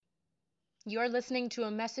You're listening to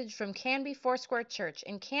a message from Canby Foursquare Church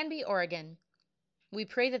in Canby, Oregon. We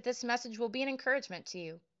pray that this message will be an encouragement to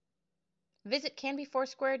you. Visit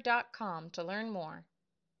canbyfoursquare.com to learn more.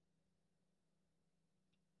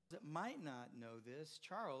 That might not know this,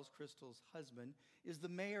 Charles, Crystal's husband, is the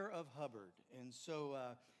mayor of Hubbard. And so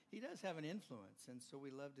he does have an influence. And so we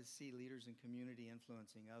love to see leaders in community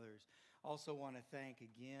influencing others. Also want to thank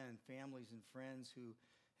again families and friends who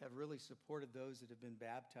have really supported those that have been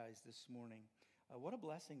baptized this morning. What a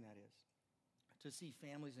blessing that is to see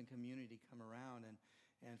families and community come around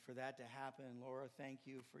and for that to happen. Laura, thank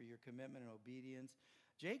you for your commitment and obedience.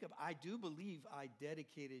 Jacob, I do believe I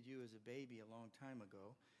dedicated you as a baby a long time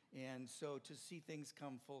ago. And so to see things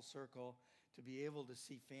come full circle, to be able to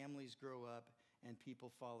see families grow up and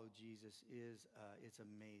people follow Jesus it's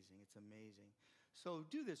amazing. It's amazing. So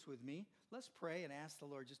do this with me. Let's pray and ask the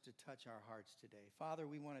Lord just to touch our hearts today. Father,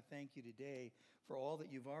 we want to thank you today for all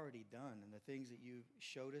that you've already done and the things that you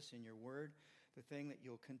showed us in your word, the thing that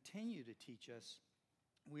you'll continue to teach us.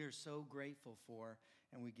 We are so grateful for,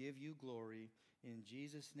 and we give you glory. In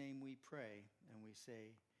Jesus' name we pray, and we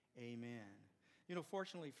say amen. You know,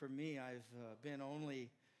 fortunately for me, I've been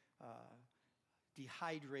only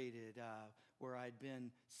dehydrated, where I'd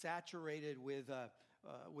been saturated with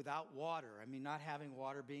without water. I mean, not having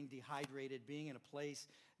water, being dehydrated, being in a place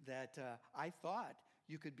that I thought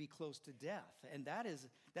you could be close to death. And that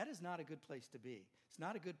is not a good place to be. It's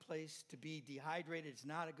not a good place to be dehydrated. It's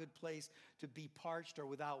not a good place to be parched or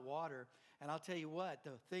without water. And I'll tell you what,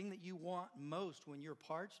 the thing that you want most when you're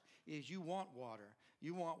parched is you want water.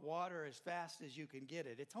 You want water as fast as you can get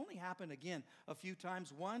it. It's only happened again a few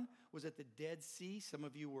times. One was at the Dead Sea. Some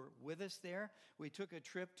of you were with us there. We took a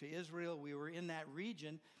trip to Israel. We were in that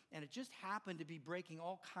region, and it just happened to be breaking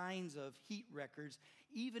all kinds of heat records,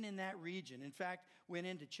 even in that region. In fact, went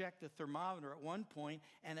in to check the thermometer at one point,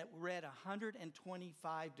 and it read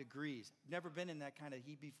 125 degrees. Never been in that kind of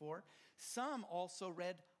heat before. Some also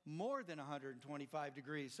read more than 125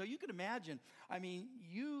 degrees. So you can imagine, I mean,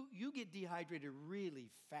 you get dehydrated really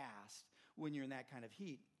fast when you're in that kind of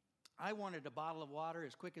heat. I wanted a bottle of water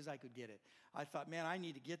as quick as I could get it. I thought, man, I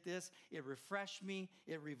need to get this. It refreshed me,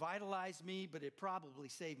 it revitalized me, but it probably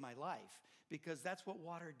saved my life because that's what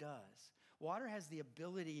water does. Water has the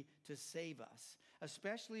ability to save us,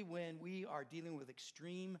 especially when we are dealing with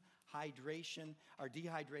extreme hydration or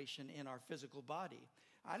dehydration in our physical body.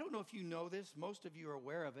 I don't know if you know this, most of you are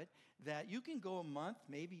aware of it, that you can go a month,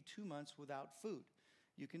 maybe 2 months without food.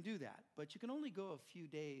 You can do that, but you can only go a few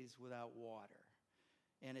days without water.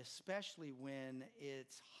 And especially when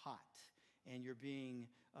it's hot and you're being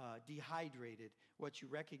dehydrated, what you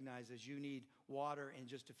recognize is you need water in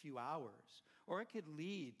just a few hours. Or it could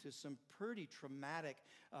lead to some pretty traumatic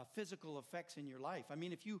physical effects in your life. I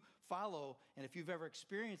mean, if you follow, and if you've ever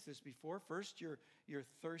experienced this before, first you're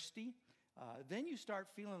thirsty, then you start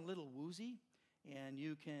feeling a little woozy, and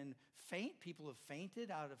you can faint. People have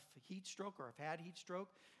fainted out of heat stroke or have had heat stroke.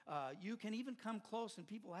 You can even come close, and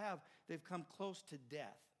they've come close to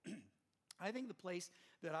death. I think the place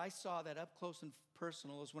that I saw that up close and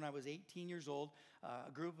personal is when I was 18 years old.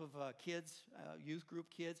 A group of kids, youth group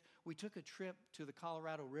kids, we took a trip to the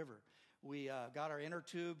Colorado River. We got our inner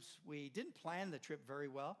tubes. We didn't plan the trip very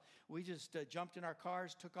well. We just jumped in our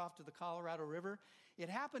cars, took off to the Colorado River. It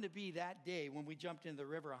happened to be that day when we jumped into the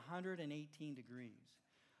river 118 degrees.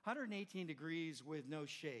 118 degrees with no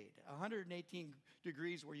shade. 118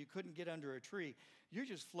 degrees where you couldn't get under a tree. You're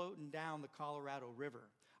just floating down the Colorado River.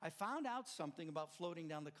 I found out something about floating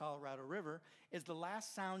down the Colorado River is the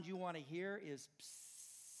last sound you want to hear is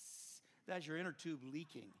psst. That's your inner tube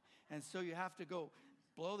leaking. And so you have to go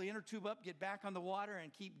blow the inner tube up, get back on the water,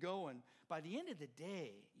 and keep going. By the end of the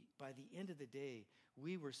day,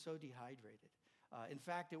 we were so dehydrated. In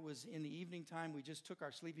fact, it was in the evening time. We just took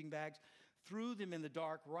our sleeping bags, threw them in the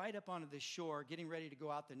dark right up onto the shore, getting ready to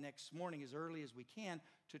go out the next morning as early as we can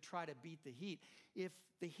to try to beat the heat. If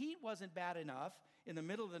the heat wasn't bad enough, in the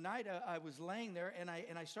middle of the night, I was laying there, and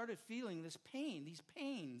I started feeling these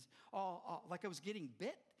pains, all like I was getting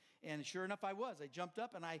bit. And sure enough, I was. I jumped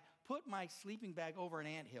up, and I put my sleeping bag over an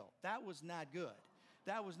anthill. That was not good.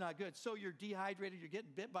 That was not good. So you're dehydrated, you're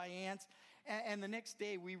getting bit by ants. And the next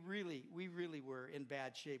day, we really were in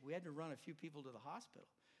bad shape. We had to run a few people to the hospital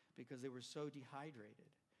because they were so dehydrated.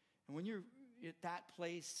 And when you're at that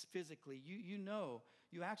place physically,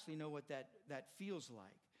 you actually know what that feels like.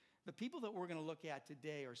 The people that we're going to look at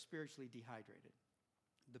today are spiritually dehydrated.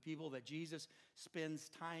 The people that Jesus spends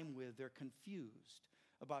time with, they're confused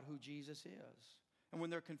about who Jesus is. And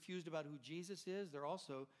when they're confused about who Jesus is, they're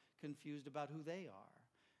also confused about who they are.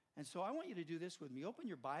 And so I want you to do this with me. Open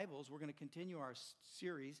your Bibles. We're going to continue our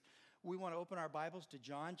series. we want to open our Bibles to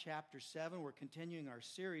John chapter 7. We're continuing our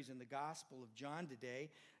series in the Gospel of John today,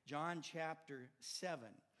 John chapter 7.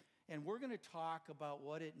 And we're going to talk about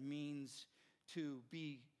what it means to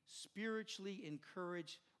be spiritually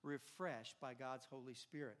encouraged, refreshed by God's Holy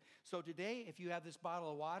Spirit. So today, if you have this bottle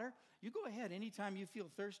of water, you go ahead. Anytime you feel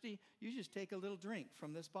thirsty, you just take a little drink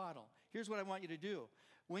from this bottle. Here's what I want you to do.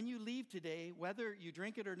 When you leave today, whether you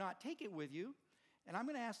drink it or not, take it with you. And I'm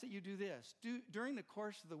going to ask that you do this. During the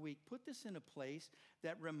course of the week, put this in a place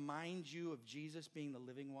that reminds you of Jesus being the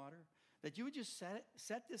living water. That you would just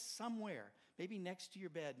set this somewhere, maybe next to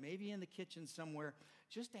your bed, maybe in the kitchen somewhere,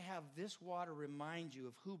 just to have this water remind you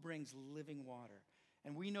of who brings living water.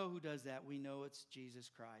 And we know who does that. We know it's Jesus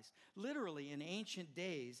Christ. Literally, in ancient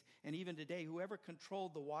days, and even today, whoever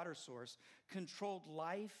controlled the water source controlled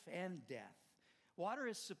life and death. Water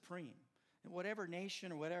is supreme. In whatever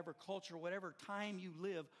nation or whatever culture, whatever time you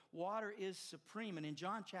live, water is supreme. And in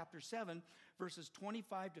John chapter 7, verses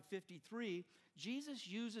 25 to 53, Jesus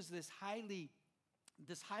uses this highly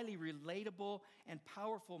relatable and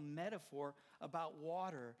powerful metaphor about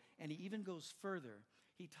water, and he even goes further.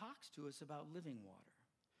 He talks to us about living water.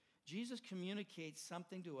 Jesus communicates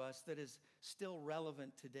something to us that is still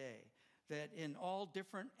relevant today, that in all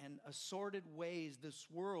different and assorted ways this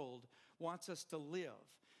world wants us to live.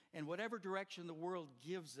 And whatever direction the world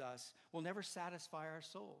gives us will never satisfy our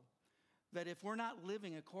soul. That if we're not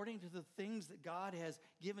living according to the things that God has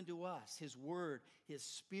given to us, His Word, His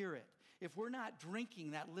Spirit, if we're not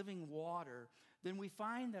drinking that living water, then we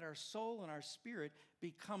find that our soul and our spirit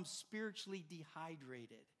become spiritually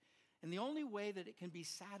dehydrated. And the only way that it can be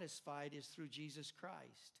satisfied is through Jesus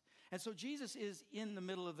Christ. And so Jesus is in the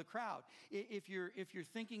middle of the crowd. If you're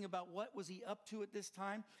thinking about what was he up to at this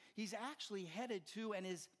time, he's actually headed to and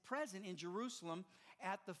is present in Jerusalem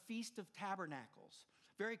at the Feast of Tabernacles.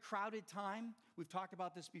 Very crowded time. We've talked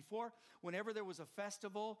about this before. Whenever there was a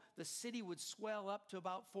festival, the city would swell up to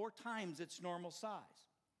about 4 times its normal size.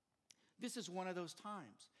 This is one of those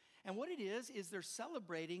times. And what it is they're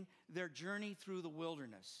celebrating their journey through the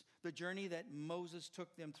wilderness, the journey that Moses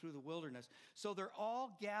took them through the wilderness. So they're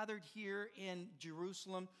all gathered here in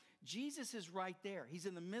Jerusalem. Jesus is right there. He's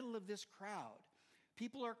in the middle of this crowd.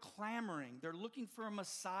 People are clamoring. They're looking for a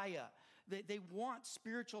Messiah. They want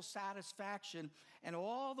spiritual satisfaction. And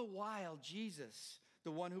all the while, Jesus,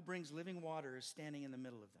 the one who brings living water, is standing in the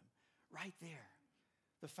middle of them, right there.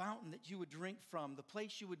 The fountain that you would drink from, the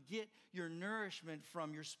place you would get your nourishment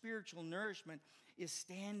from, your spiritual nourishment, is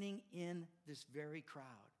standing in this very crowd.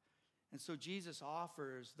 And so Jesus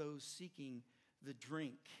offers those seeking the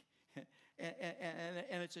drink.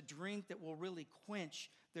 And it's a drink that will really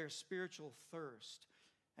quench their spiritual thirst.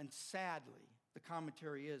 And sadly, the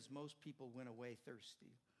commentary is most people went away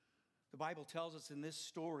thirsty. The Bible tells us in this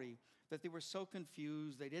story that they were so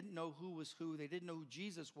confused, they didn't know who was who, they didn't know who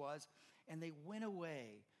Jesus was, and they went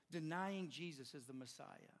away denying Jesus as the Messiah.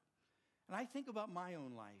 And I think about my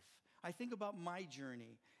own life. I think about my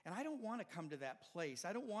journey, and I don't want to come to that place.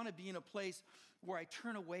 I don't want to be in a place where I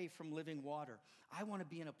turn away from living water. I want to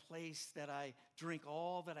be in a place that I drink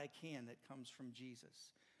all that I can that comes from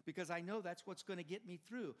Jesus, because I know that's what's going to get me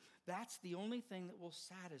through. That's the only thing that will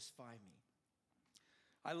satisfy me.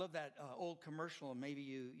 I love that old commercial, and maybe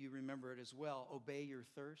you remember it as well, Obey Your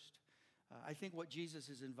Thirst. I think what Jesus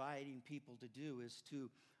is inviting people to do is to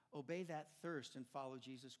obey that thirst and follow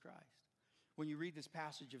Jesus Christ. When you read this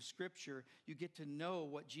passage of Scripture, you get to know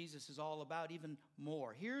what Jesus is all about even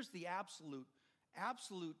more. Here's the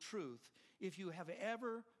absolute truth. If you have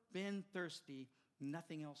ever been thirsty,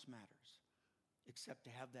 nothing else matters except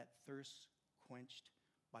to have that thirst quenched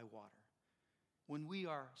by water. When we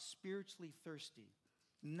are spiritually thirsty,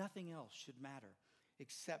 nothing else should matter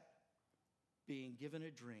except being given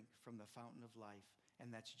a drink from the fountain of life,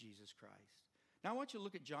 and that's Jesus Christ. Now I want you to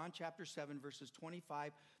look at John chapter 7, verses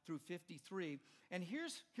 25 through 53. And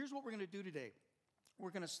here's what we're going to do today.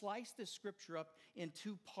 We're going to slice this scripture up in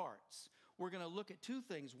 2 parts. We're going to look at 2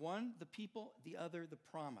 things. One, the people, the other, the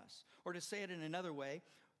promise. Or to say it in another way,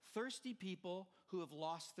 thirsty people who have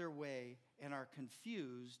lost their way and are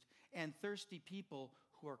confused, and thirsty people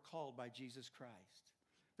who are called by Jesus Christ.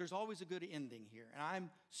 There's always a good ending here. And I'm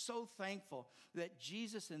so thankful that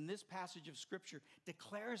Jesus in this passage of Scripture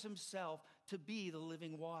declares himself to be the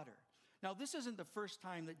living water. Now, this isn't the first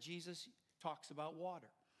time that Jesus talks about water.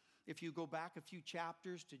 If you go back a few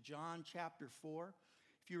chapters to John chapter 4,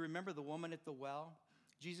 if you remember the woman at the well,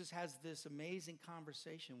 Jesus has this amazing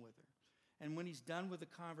conversation with her. And when he's done with the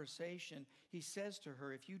conversation, he says to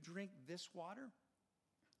her, if you drink this water,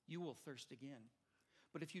 you will thirst again.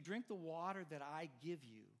 But if you drink the water that I give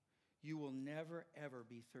you, you will never, ever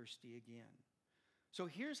be thirsty again. So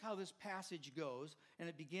here's how this passage goes, and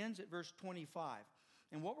it begins at verse 25.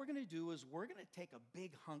 And what we're going to do is we're going to take a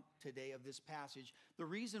big hunk today of this passage. The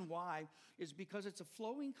reason why is because it's a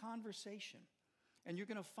flowing conversation. And you're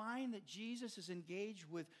going to find that Jesus is engaged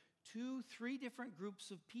with 2-3 different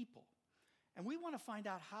groups of people. And we want to find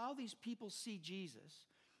out how these people see Jesus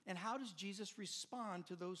and how does Jesus respond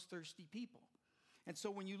to those thirsty people. And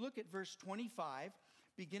so when you look at verse 25,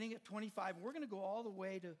 beginning at 25, we're going to go all the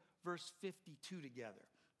way to verse 52 together.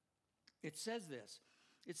 It says this.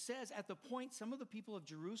 It says, at the point some of the people of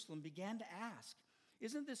Jerusalem began to ask,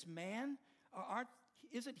 isn't this man,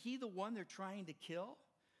 isn't he the one they're trying to kill?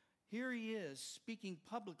 Here he is speaking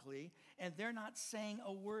publicly, and they're not saying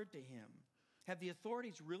a word to him. Have the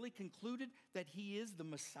authorities really concluded that he is the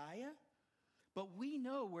Messiah? But we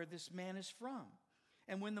know where this man is from.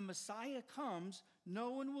 And when the Messiah comes,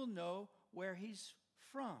 no one will know where he's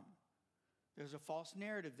from. There's a false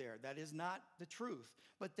narrative there. That is not the truth.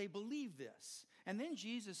 But they believe this. And then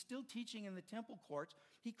Jesus, still teaching in the temple courts,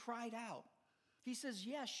 he cried out. He says,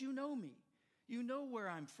 yes, you know me. You know where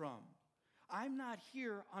I'm from. I'm not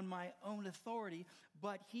here on my own authority,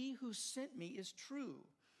 but he who sent me is true.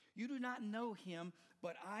 You do not know him,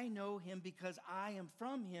 but I know him because I am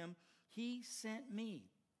from him. He sent me.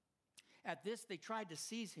 At this, they tried to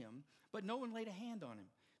seize him, but no one laid a hand on him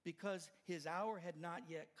because his hour had not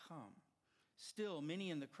yet come. Still, many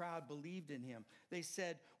in the crowd believed in him. They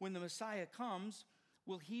said, when the Messiah comes,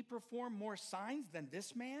 will he perform more signs than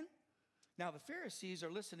this man? Now the Pharisees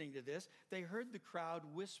are listening to this. They heard the crowd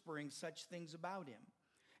whispering such things about him.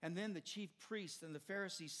 And then the chief priests and the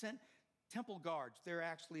Pharisees sent temple guards, they're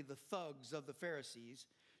actually the thugs of the Pharisees,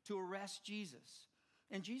 to arrest Jesus.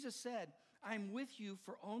 And Jesus said, I'm with you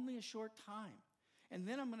for only a short time, and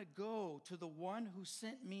then I'm going to go to the one who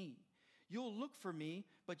sent me. You'll look for me,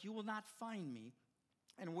 but you will not find me.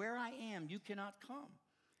 And where I am, you cannot come.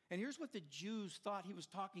 And here's what the Jews thought he was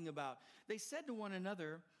talking about. They said to one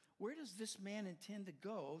another, where does this man intend to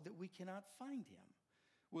go that we cannot find him?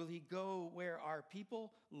 Will he go where our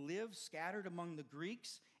people live, scattered among the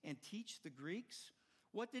Greeks, and teach the Greeks?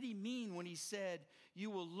 What did he mean when he said, you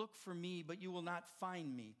will look for me, but you will not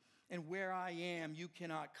find me, and where I am, you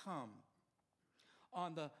cannot come?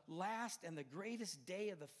 On the last and the greatest day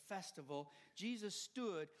of the festival, Jesus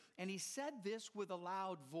stood and he said this with a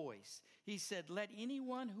loud voice. He said, let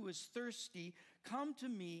anyone who is thirsty come to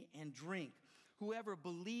me and drink. Whoever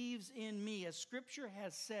believes in me, as Scripture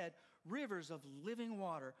has said, rivers of living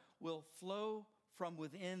water will flow from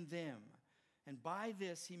within them. And by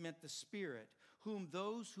this he meant the Spirit, whom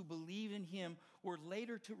those who believe in him were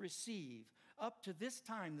later to receive. Up to this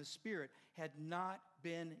time the Spirit had not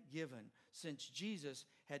been given, since Jesus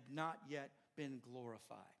had not yet been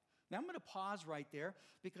glorified. Now I'm going to pause right there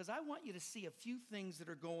because I want you to see a few things that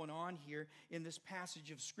are going on here in this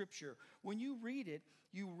passage of Scripture. When you read it,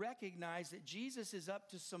 you recognize that Jesus is up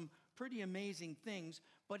to some pretty amazing things,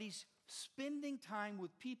 but he's spending time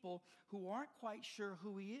with people who aren't quite sure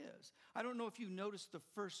who he is. I don't know if you noticed the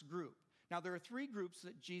first group. Now, there are 3 groups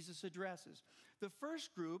that Jesus addresses. The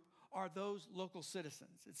first group are those local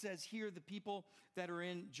citizens. It says here, the people that are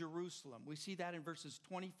in Jerusalem. We see that in verses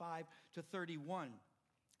 25 to 31.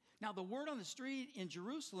 Now, the word on the street in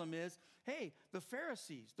Jerusalem is, hey, the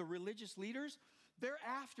Pharisees, the religious leaders, they're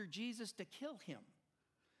after Jesus to kill him.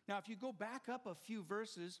 Now, if you go back up a few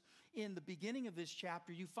verses in the beginning of this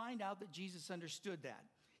chapter, you find out that Jesus understood that.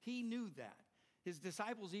 He knew that. His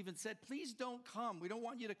disciples even said, please don't come. We don't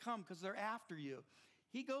want you to come because they're after you.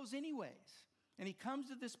 He goes anyways. And he comes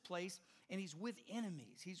to this place and he's with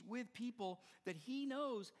enemies. He's with people that he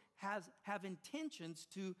knows have intentions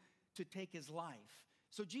to take his life.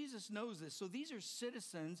 So Jesus knows this. So these are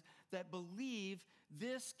citizens that believe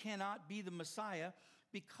this cannot be the Messiah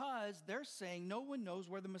because they're saying no one knows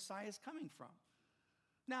where the Messiah is coming from.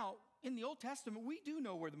 Now, in the Old Testament, we do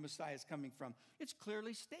know where the Messiah is coming from. It's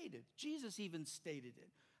clearly stated. Jesus even stated it.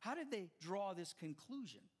 How did they draw this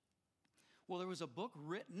conclusion? Well, there was a book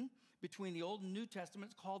written between the Old and New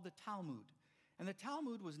Testaments called the Talmud. And the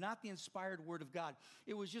Talmud was not the inspired word of God.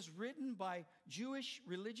 It was just written by Jewish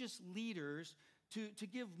religious leaders to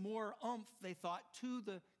give more oomph, they thought, to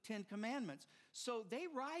the 10 Commandments. So they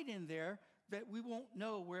write in there that we won't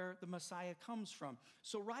know where the Messiah comes from.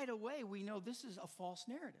 So right away, we know this is a false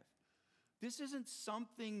narrative. This isn't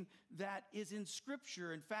something that is in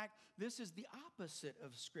Scripture. In fact, this is the opposite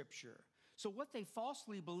of Scripture. So what they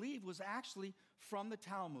falsely believed was actually from the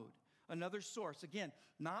Talmud, another source. Again,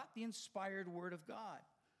 not the inspired word of God.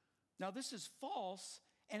 Now, this is false,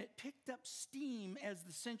 and it picked up steam as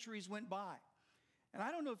the centuries went by. And I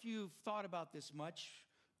don't know if you've thought about this much.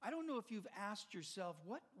 I don't know if you've asked yourself,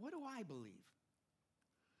 what do I believe?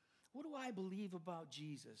 What do I believe about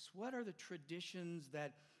Jesus? What are the traditions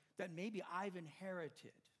that maybe I've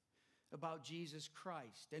inherited about Jesus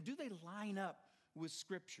Christ? And do they line up with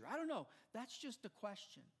Scripture? I don't know. That's just a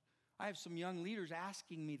question. I have some young leaders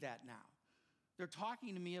asking me that now. They're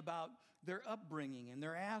talking to me about their upbringing, and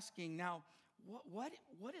they're asking now, what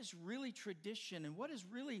is really tradition and what is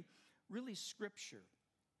really Scripture?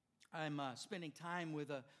 I'm spending time with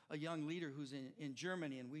a young leader who's in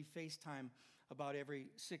Germany, and we FaceTime about every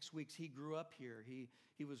 6 weeks. He grew up here.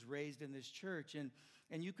 He was raised in this church,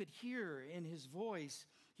 and you could hear in his voice,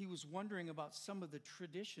 he was wondering about some of the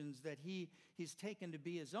traditions that he's taken to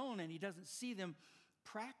be his own, and he doesn't see them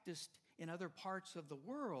practiced in other parts of the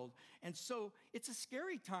world. And so it's a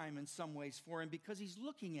scary time in some ways for him because he's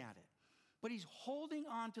looking at it. But he's holding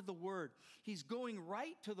on to the Word. He's going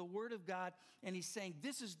right to the Word of God, and he's saying,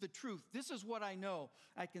 this is the truth. This is what I know.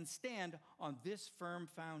 I can stand on this firm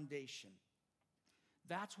foundation.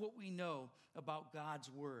 That's what we know about God's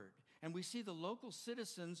Word. And we see the local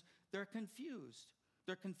citizens, they're confused.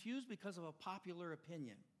 They're confused because of a popular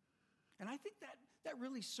opinion. And I think that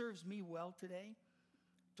really serves me well today,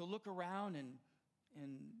 to look around and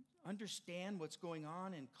understand what's going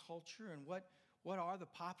on in culture and what are the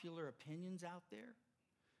popular opinions out there?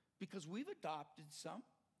 Because we've adopted some.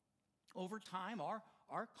 Over time,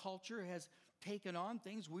 our culture has taken on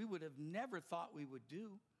things we would have never thought we would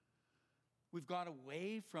do. We've gone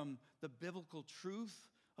away from the biblical truth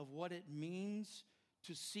of what it means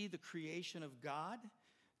to see the creation of God,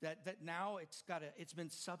 that now it's been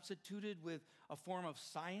substituted with a form of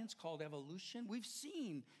science called evolution. We've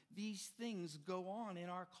seen these things go on in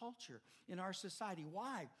our culture, in our society.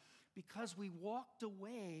 Why? Because we walked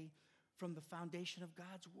away from the foundation of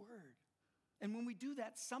God's Word. And when we do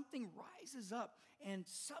that, something rises up and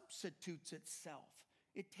substitutes itself.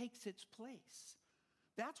 It takes its place.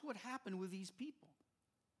 That's what happened with these people.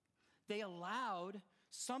 They allowed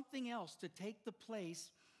something else to take the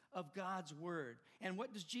place of God's Word. And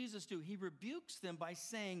what does Jesus do? He rebukes them by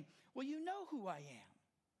saying, well, you know who I am.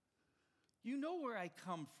 You know where I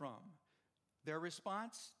come from. Their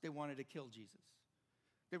response, they wanted to kill Jesus.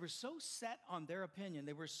 They were so set on their opinion.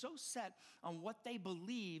 They were so set on what they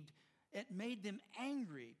believed, it made them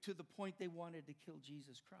angry to the point they wanted to kill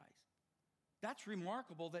Jesus Christ. That's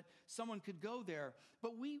remarkable that someone could go there.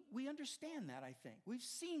 But we understand that, I think. We've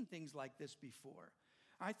seen things like this before.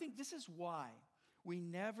 I think this is why we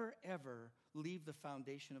never, ever leave the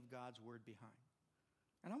foundation of God's Word behind.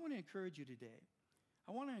 And I want to encourage you today.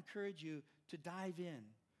 I want to encourage you to dive in,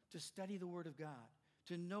 to study the Word of God,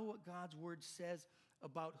 to know what God's Word says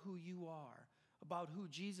about who you are, about who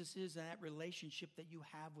Jesus is and that relationship that you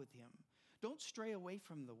have with Him. Don't stray away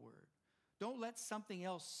from the Word. Don't let something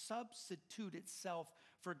else substitute itself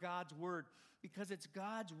for God's Word, because it's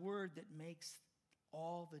God's Word that makes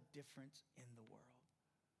all the difference in the world.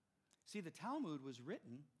 See, the Talmud was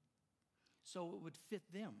written so it would fit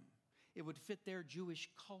them. It would fit their Jewish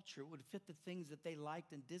culture. It would fit the things that they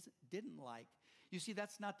liked and didn't like. You see,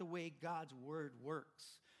 that's not the way God's Word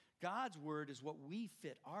works. God's Word is what we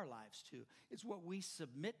fit our lives to. It's what we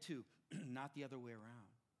submit to, not the other way around.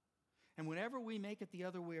 And whenever we make it the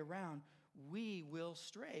other way around, we will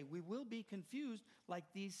stray. We will be confused like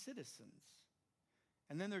these citizens.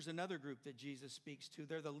 And then there's another group that Jesus speaks to.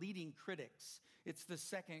 They're the leading critics. It's the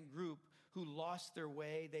second group who lost their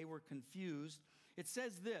way. They were confused. It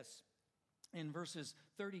says this in verses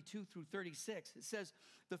 32 through 36. It says,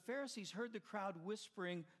 the Pharisees heard the crowd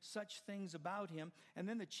whispering such things about him, and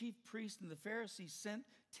then the chief priests and the Pharisees sent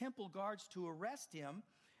temple guards to arrest him.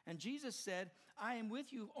 And Jesus said, I am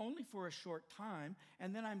with you only for a short time,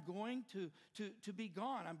 and then I'm going to be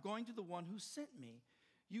gone. I'm going to the one who sent me.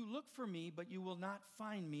 You look for me, but you will not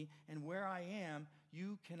find me, and where I am,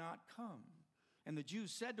 you cannot come. And the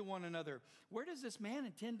Jews said to one another, where does this man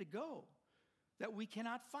intend to go, that we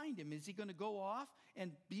cannot find him? Is he going to go off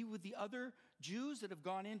and be with the other Jews that have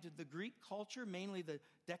gone into the Greek culture, mainly the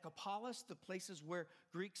Decapolis, the places where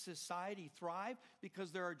Greek society thrived?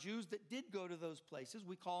 Because there are Jews that did go to those places.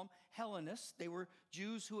 We call them Hellenists. They were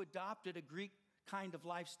Jews who adopted a Greek kind of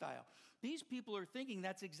lifestyle. These people are thinking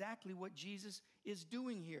that's exactly what Jesus is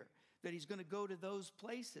doing here, that he's going to go to those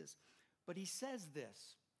places. But he says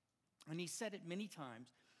this, and he said it many times.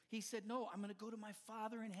 He said, no, I'm going to go to my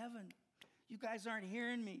Father in heaven. You guys aren't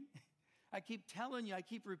hearing me. I keep telling you, I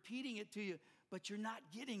keep repeating it to you, but you're not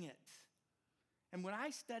getting it. And when I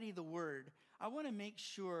study the Word, I want to make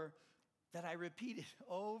sure that I repeat it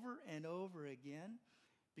over and over again,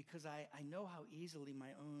 because I know how easily my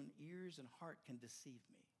own ears and heart can deceive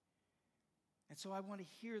me. And so I want to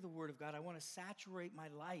hear the Word of God. I want to saturate my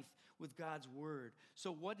life with God's Word.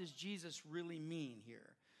 So what does Jesus really mean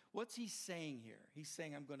here? What's he saying here? He's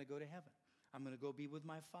saying, I'm going to go to heaven. I'm going to go be with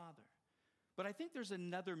my Father. But I think there's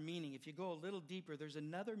another meaning. If you go a little deeper, there's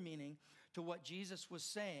another meaning to what Jesus was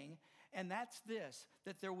saying, and that's this,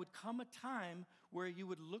 that there would come a time where you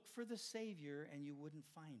would look for the Savior and you wouldn't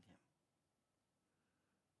find him.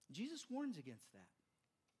 Jesus warns against that.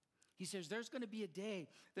 He says there's going to be a day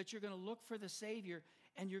that you're going to look for the Savior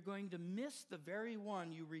and you're going to miss the very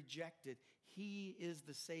one you rejected. He is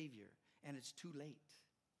the Savior, and it's too late.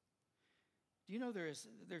 Do you know there's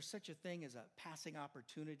such a thing as a passing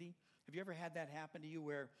opportunity? Have you ever had that happen to you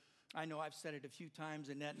where, I know I've said it a few times,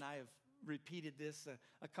 Annette and I have repeated this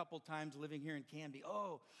a couple times living here in Canby.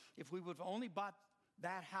 Oh, if we would have only bought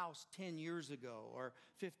that house 10 years ago or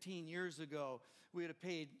 15 years ago, we would have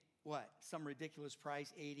paid, what, some ridiculous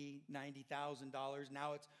price, $80,000, $90,000.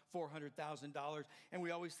 Now it's $400,000. And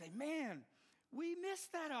we always say, man, we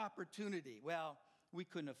missed that opportunity. Well, we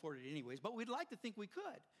couldn't afford it anyways, but we'd like to think we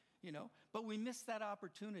could, but we missed that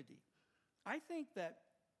opportunity. I think that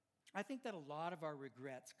a lot of our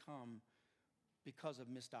regrets come because of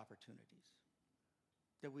missed opportunities.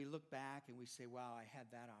 That we look back and we say, wow, I had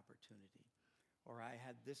that opportunity. Or I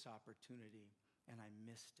had this opportunity and I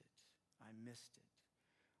missed it.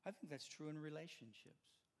 I think that's true in relationships.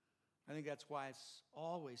 I think that's why it's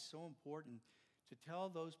always so important to tell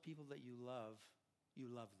those people that you love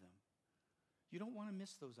them. You don't want to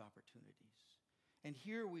miss those opportunities. And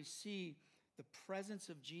here we see the presence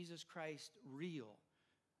of Jesus Christ real.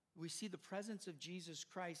 We see the presence of Jesus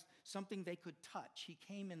Christ, something they could touch. He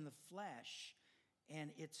came in the flesh,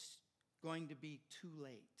 and it's going to be too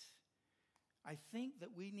late. I think that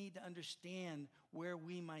we need to understand where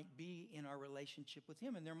we might be in our relationship with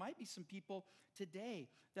him. And there might be some people today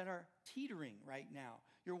that are teetering right now.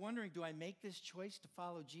 You're wondering, do I make this choice to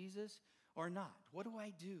follow Jesus or not? What do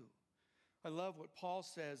I do? I love what Paul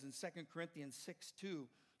says in 2 Corinthians 6:2.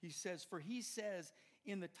 He says, for he says,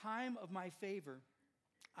 in the time of my favor,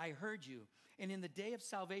 I heard you, and in the day of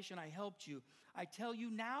salvation I helped you. I tell you,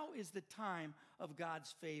 now is the time of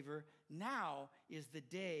God's favor. Now is the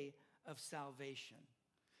day of salvation.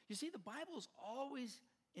 You see, the Bible is always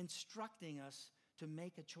instructing us to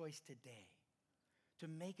make a choice today, to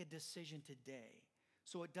make a decision today,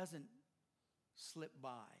 so it doesn't slip by.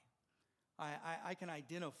 I can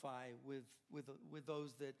identify with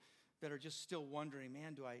those that are just still wondering,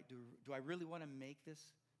 man, do I really want to make this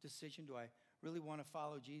decision? Do I really want to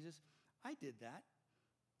follow Jesus? I did that.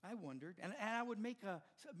 I wondered. And I would make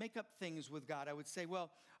up things with God. I would say, well,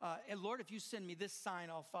 Lord, if you send me this sign,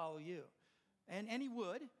 I'll follow you. And he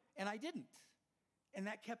would, and I didn't. And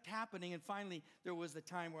that kept happening. And finally, there was the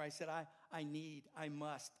time where I said, I need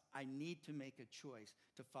to make a choice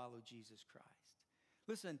to follow Jesus Christ.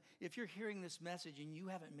 Listen, if you're hearing this message and you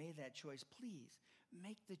haven't made that choice, please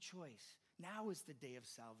make the choice. Now is the day of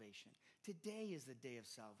salvation. Today is the day of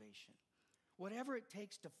salvation. Whatever it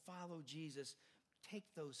takes to follow Jesus, take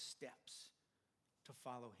those steps to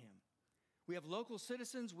follow him. We have local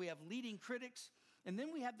citizens, we have leading critics, and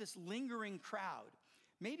then we have this lingering crowd.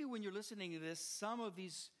 Maybe when you're listening to this, some of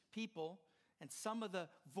these people and some of the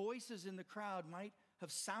voices in the crowd might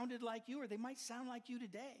have sounded like you, or they might sound like you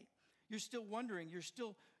today. You're still wondering, you're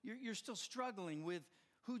still struggling with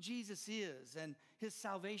who Jesus is and his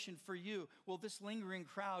salvation for you. Well, this lingering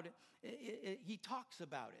crowd, he talks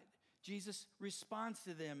about it. Jesus responds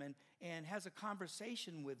to them and has a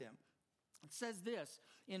conversation with them. It says this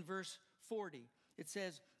in verse 40. It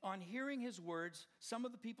says, on hearing his words, some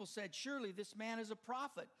of the people said, surely this man is a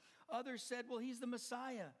prophet. Others said, well, he's the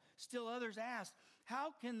Messiah. Still others asked, how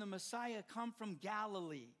can the Messiah come from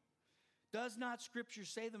Galilee? Does not Scripture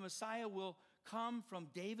say the Messiah will come from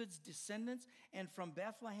David's descendants and from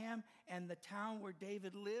Bethlehem and the town where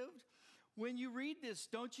David lived? When you read this,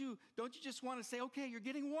 don't you just want to say, okay, you're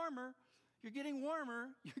getting warmer. You're getting warmer.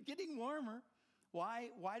 You're getting warmer.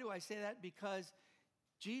 Why do I say that? Because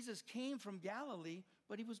Jesus came from Galilee,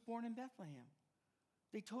 but he was born in Bethlehem.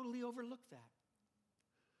 They totally overlooked that.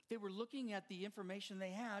 They were looking at the information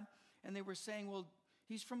they had, and they were saying, well,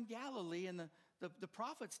 he's from Galilee, and the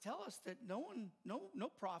prophets tell us that no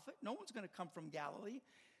prophet, no one's going to come from Galilee.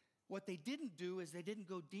 What they didn't do is they didn't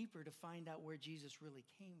go deeper to find out where Jesus really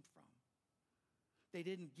came from. They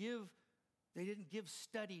didn't give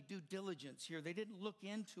study due diligence here. They didn't look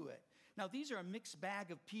into it. Now, these are a mixed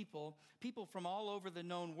bag of people from all over the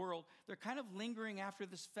known world. They're kind of lingering after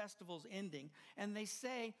this festival's ending, and they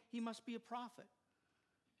say he must be a prophet.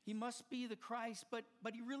 He must be the Christ, but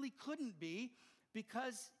he really couldn't be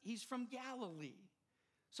because he's from Galilee.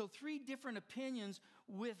 So 3 different opinions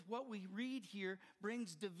with what we read here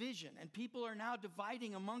brings division. And people are now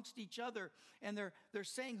dividing amongst each other. And they're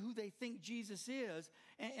saying who they think Jesus is.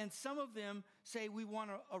 And some of them say, we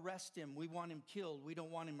want to arrest him. We want him killed. We don't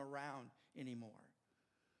want him around anymore.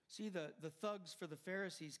 See, the thugs for the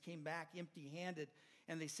Pharisees came back empty-handed.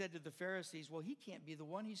 And they said to the Pharisees, well, he can't be the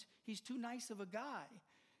one. He's too nice of a guy.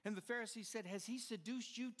 And the Pharisees said, has he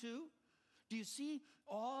seduced you too? Do you see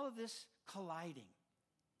all of this colliding?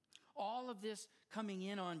 All of this coming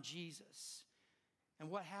in on Jesus. And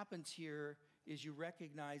what happens here is you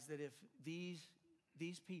recognize that if these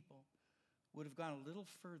people would have gone a little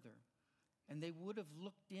further and they would have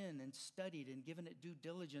looked in and studied and given it due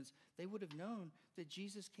diligence, they would have known that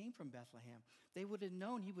Jesus came from Bethlehem. They would have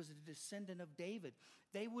known he was a descendant of David.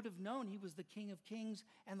 They would have known he was the King of Kings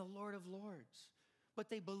and the Lord of Lords. But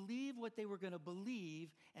they believed what they were going to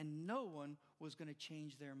believe, and no one was going to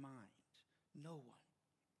change their mind. No one.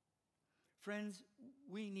 Friends,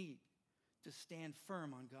 we need to stand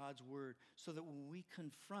firm on God's word so that when we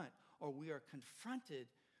confront or we are confronted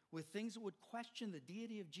with things that would question the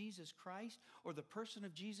deity of Jesus Christ or the person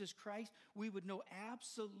of Jesus Christ, we would know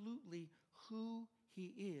absolutely who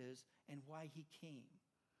he is and why he came.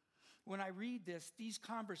 When I read this, these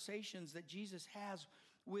conversations that Jesus has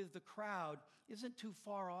with the crowd isn't too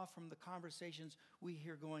far off from the conversations we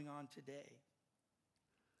hear going on today.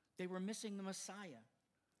 They were missing the Messiah.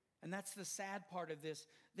 And that's the sad part of this.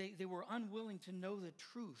 They were unwilling to know the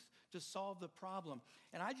truth to solve the problem.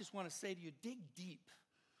 And I just want to say to you, dig deep.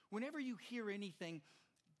 Whenever you hear anything,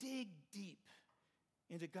 dig deep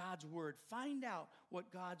into God's word. Find out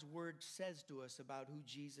what God's word says to us about who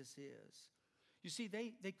Jesus is. You see,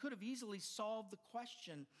 they could have easily solved the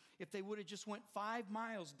question if they would have just went 5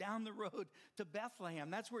 miles down the road to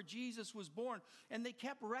Bethlehem. That's where Jesus was born. And they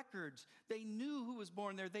kept records. They knew who was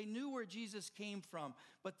born there. They knew where Jesus came from.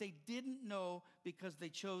 But they didn't know because they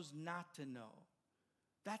chose not to know.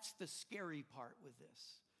 That's the scary part with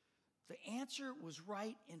this. The answer was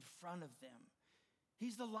right in front of them.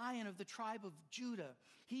 He's the Lion of the tribe of Judah.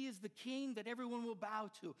 He is the King that everyone will bow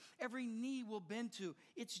to. Every knee will bend to.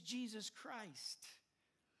 It's Jesus Christ.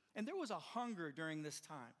 And there was a hunger during this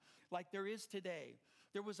time, like there is today.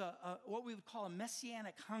 There was what we would call a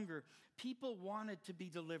messianic hunger. People wanted to be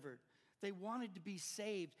delivered. They wanted to be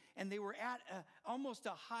saved. And they were at almost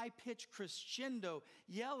a high-pitched crescendo,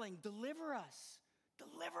 yelling, "Deliver us!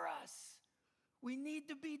 Deliver us! We need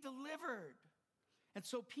to be delivered." And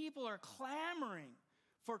so people are clamoring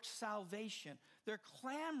for salvation. They're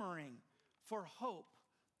clamoring for hope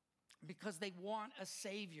because they want a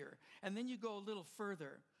Savior. And then you go a little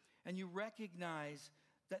further and you recognize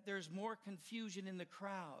that there's more confusion in the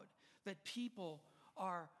crowd, that people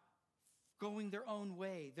are going their own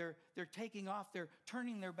way. They're taking off. They're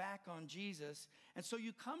turning their back on Jesus. And so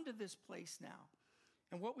you come to this place now.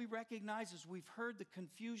 And what we recognize is we've heard the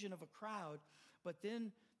confusion of a crowd, but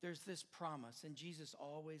then there's this promise, and Jesus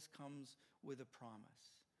always comes with a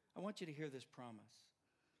promise. I want you to hear this promise.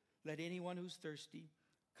 Let anyone who's thirsty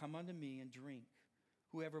come unto me and drink.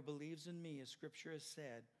 Whoever believes in me, as Scripture has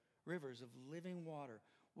said, rivers of living water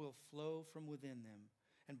will flow from within them.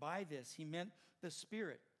 And by this he meant the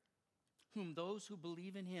Spirit, whom those who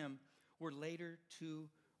believe in him were later to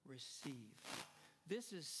receive.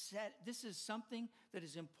 This is something that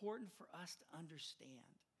is important for us to understand,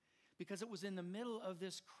 because it was in the middle of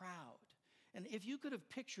this crowd. And if you could have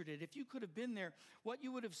pictured it, if you could have been there, what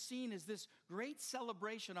you would have seen is this great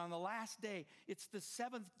celebration on the last day. It's the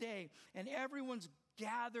 7th day, and everyone's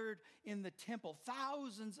gathered in the temple,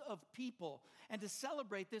 thousands of people. And to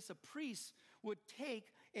celebrate this, a priest would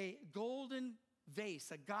take a golden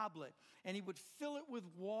vase, a goblet, and he would fill it with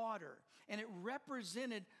water. And it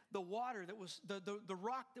represented the water that was, the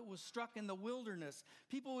rock that was struck in the wilderness.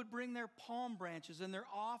 People would bring their palm branches and their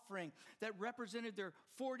offering that represented their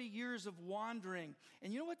 40 years of wandering.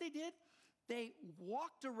 And you know what they did? They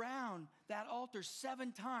walked around that altar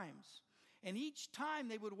 7 times. And each time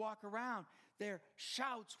they would walk around, their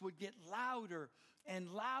shouts would get louder and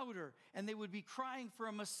louder, and they would be crying for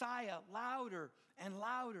a Messiah louder and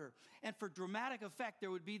louder. And for dramatic effect,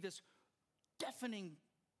 there would be this deafening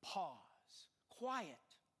pause, quiet,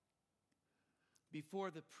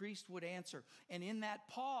 before the priest would answer. And in that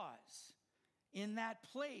pause, in that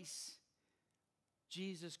place,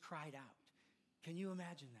 Jesus cried out. Can you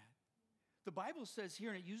imagine that? The Bible says here,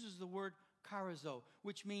 and it uses the word karazo,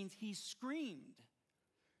 which means he screamed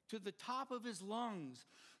to the top of his lungs,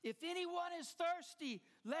 "If anyone is thirsty,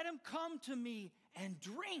 let him come to me and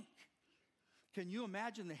drink." Can you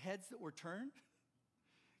imagine the heads that were turned?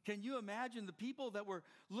 Can you imagine the people that were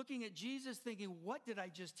looking at Jesus thinking, what did I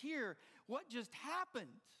just hear? What just happened?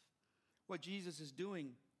 What Jesus is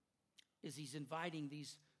doing is he's inviting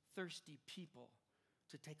these thirsty people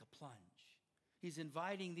to take a plunge. He's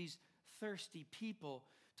inviting these thirsty people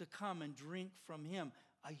to come and drink from him.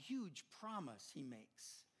 A huge promise he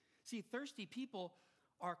makes. See, thirsty people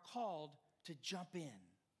are called to jump in.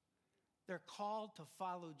 They're called to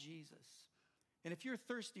follow Jesus. And if you're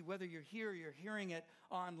thirsty, whether you're here or you're hearing it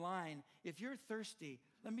online, if you're thirsty,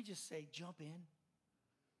 let me just say, jump in.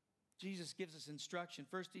 Jesus gives us instruction.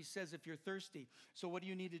 First, he says, if you're thirsty, so what do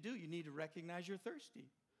you need to do? You need to recognize you're thirsty.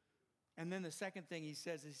 And then the second thing he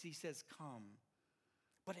says is, he says, come.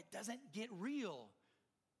 But it doesn't get real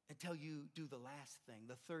until you do the last thing,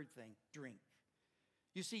 the third thing, drink.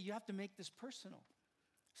 You see, you have to make this personal.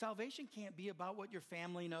 Salvation can't be about what your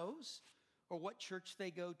family knows or what church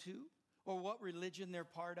they go to or what religion they're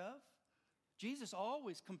part of. Jesus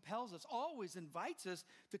always compels us, always invites us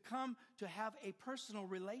to come to have a personal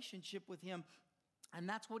relationship with him. And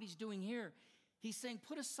that's what he's doing here. He's saying,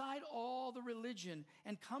 put aside all the religion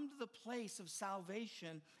and come to the place of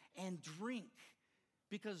salvation and drink.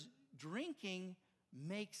 Because drinking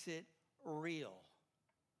makes it real.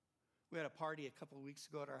 We had a party a couple of weeks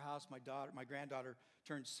ago at our house. My granddaughter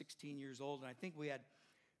turned 16 years old, and I think we had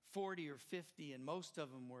 40 or 50, and most of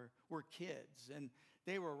them were kids. And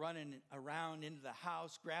they were running around into the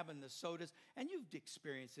house, grabbing the sodas. And you've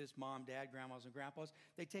experienced this, mom, dad, grandmas, and grandpas.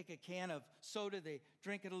 They take a can of soda, they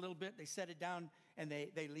drink it a little bit, they set it down, and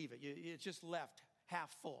they leave it. It's just left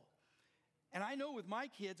half full. And I know with my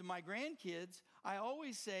kids and my grandkids, I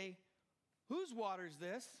always say, whose water is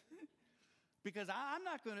this? Because I'm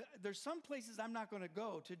not going to, there's some places I'm not going to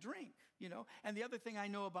go to drink, you know. And the other thing I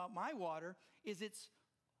know about my water is it's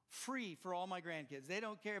free for all my grandkids. They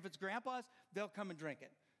don't care if it's grandpa's, they'll come and drink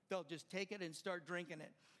it. They'll just take it and start drinking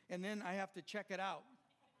it. And then I have to check it out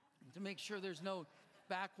to make sure there's no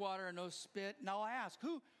backwater and no spit. And I'll ask,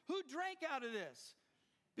 who drank out of this?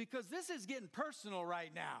 Because this is getting personal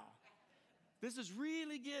right now. This is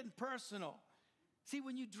really getting personal. See,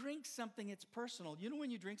 when you drink something, it's personal. You know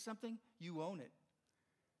when you drink something, you own it.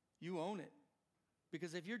 You own it.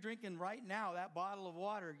 Because if you're drinking right now that bottle of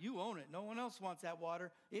water, you own it. No one else wants that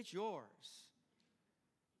water. It's yours.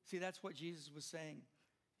 See, that's what Jesus was saying.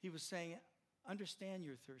 He was saying, understand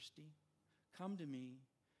you're thirsty. Come to me.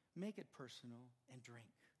 Make it personal and drink.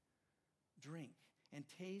 Drink and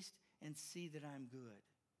taste and see that I'm good.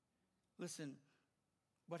 Listen,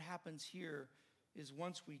 what happens here is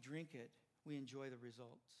once we drink it, we enjoy the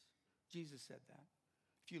results. Jesus said that.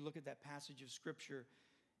 If you look at that passage of Scripture,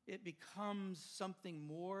 it becomes something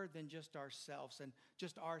more than just ourselves and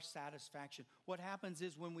just our satisfaction. What happens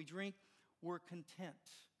is when we drink, we're content.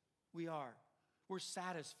 We're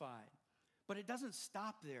satisfied. But it doesn't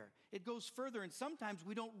stop there. It goes further, and sometimes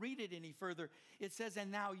we don't read it any further. It says,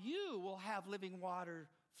 and now you will have living water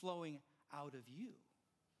flowing out of you.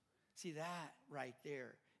 See, that right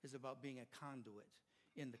there is about being a conduit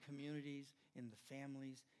in the communities, in the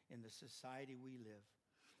families, in the society we live.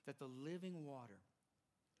 That the living water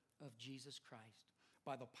of Jesus Christ,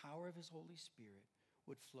 by the power of his Holy Spirit,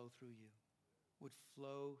 would flow through you, would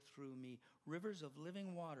flow through me. Rivers of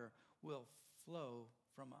living water will flow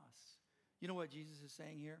from us. You know what Jesus is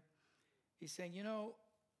saying here? He's saying, you know,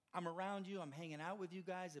 I'm around you. I'm hanging out with you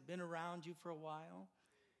guys. I've been around you for a while.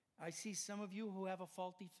 I see some of you who have a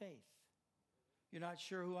faulty faith. You're not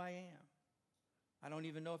sure who I am. I don't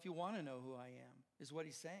even know if you want to know who I am, is what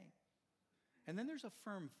he's saying. And then there's a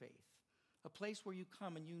firm faith, a place where you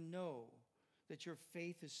come and you know that your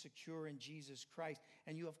faith is secure in Jesus Christ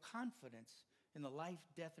and you have confidence in the life,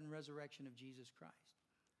 death, and resurrection of Jesus Christ.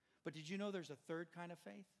 But did you know there's a third kind of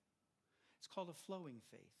faith? It's called a flowing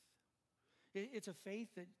faith. It's a faith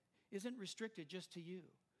that isn't restricted just to you.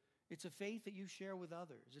 It's a faith that you share with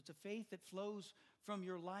others. It's a faith that flows from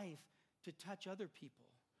your life to touch other people,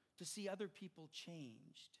 to see other people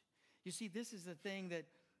changed. You see, this is the thing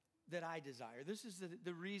that I desire. This is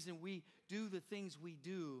the reason we do the things we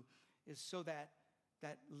do, is so that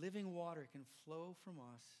living water can flow from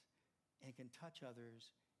us and can touch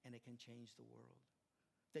others and it can change the world.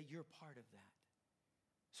 That you're part of that.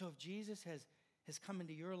 So if Jesus has come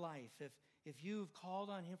into your life, if you've called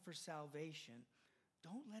on him for salvation,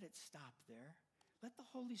 don't let it stop there. Let the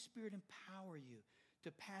Holy Spirit empower you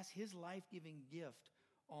to pass his life-giving gift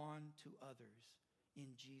on to others in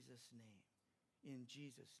Jesus' name. In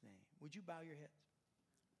Jesus' name. Would you bow your heads?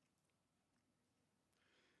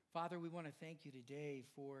 Father, we want to thank you today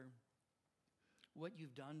for what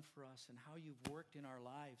you've done for us and how you've worked in our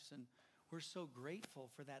lives. And we're so grateful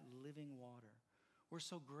for that living water. We're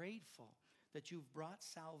so grateful that you've brought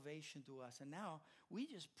salvation to us. And now we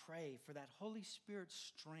just pray for that Holy Spirit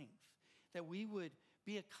strength, that we would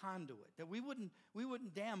be a conduit, that we wouldn't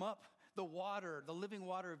dam up the water, the living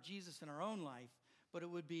water of Jesus in our own life, but it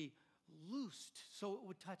would be loosed so it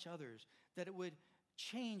would touch others, that it would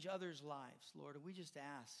change others' lives, Lord. And we just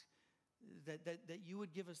ask that you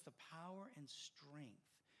would give us the power and strength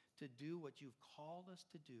to do what you've called us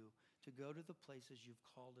to do, to go to the places you've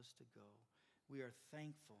called us to go. We are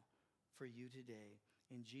thankful for you today.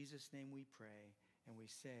 In Jesus' name we pray, and we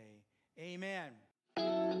say, amen.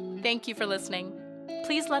 Thank you for listening.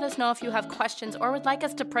 Please let us know if you have questions or would like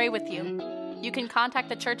us to pray with you. You can contact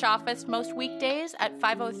the church office most weekdays at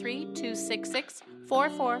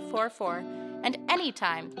 503-266-4444 and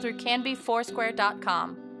anytime through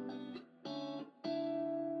canbyfoursquare.com.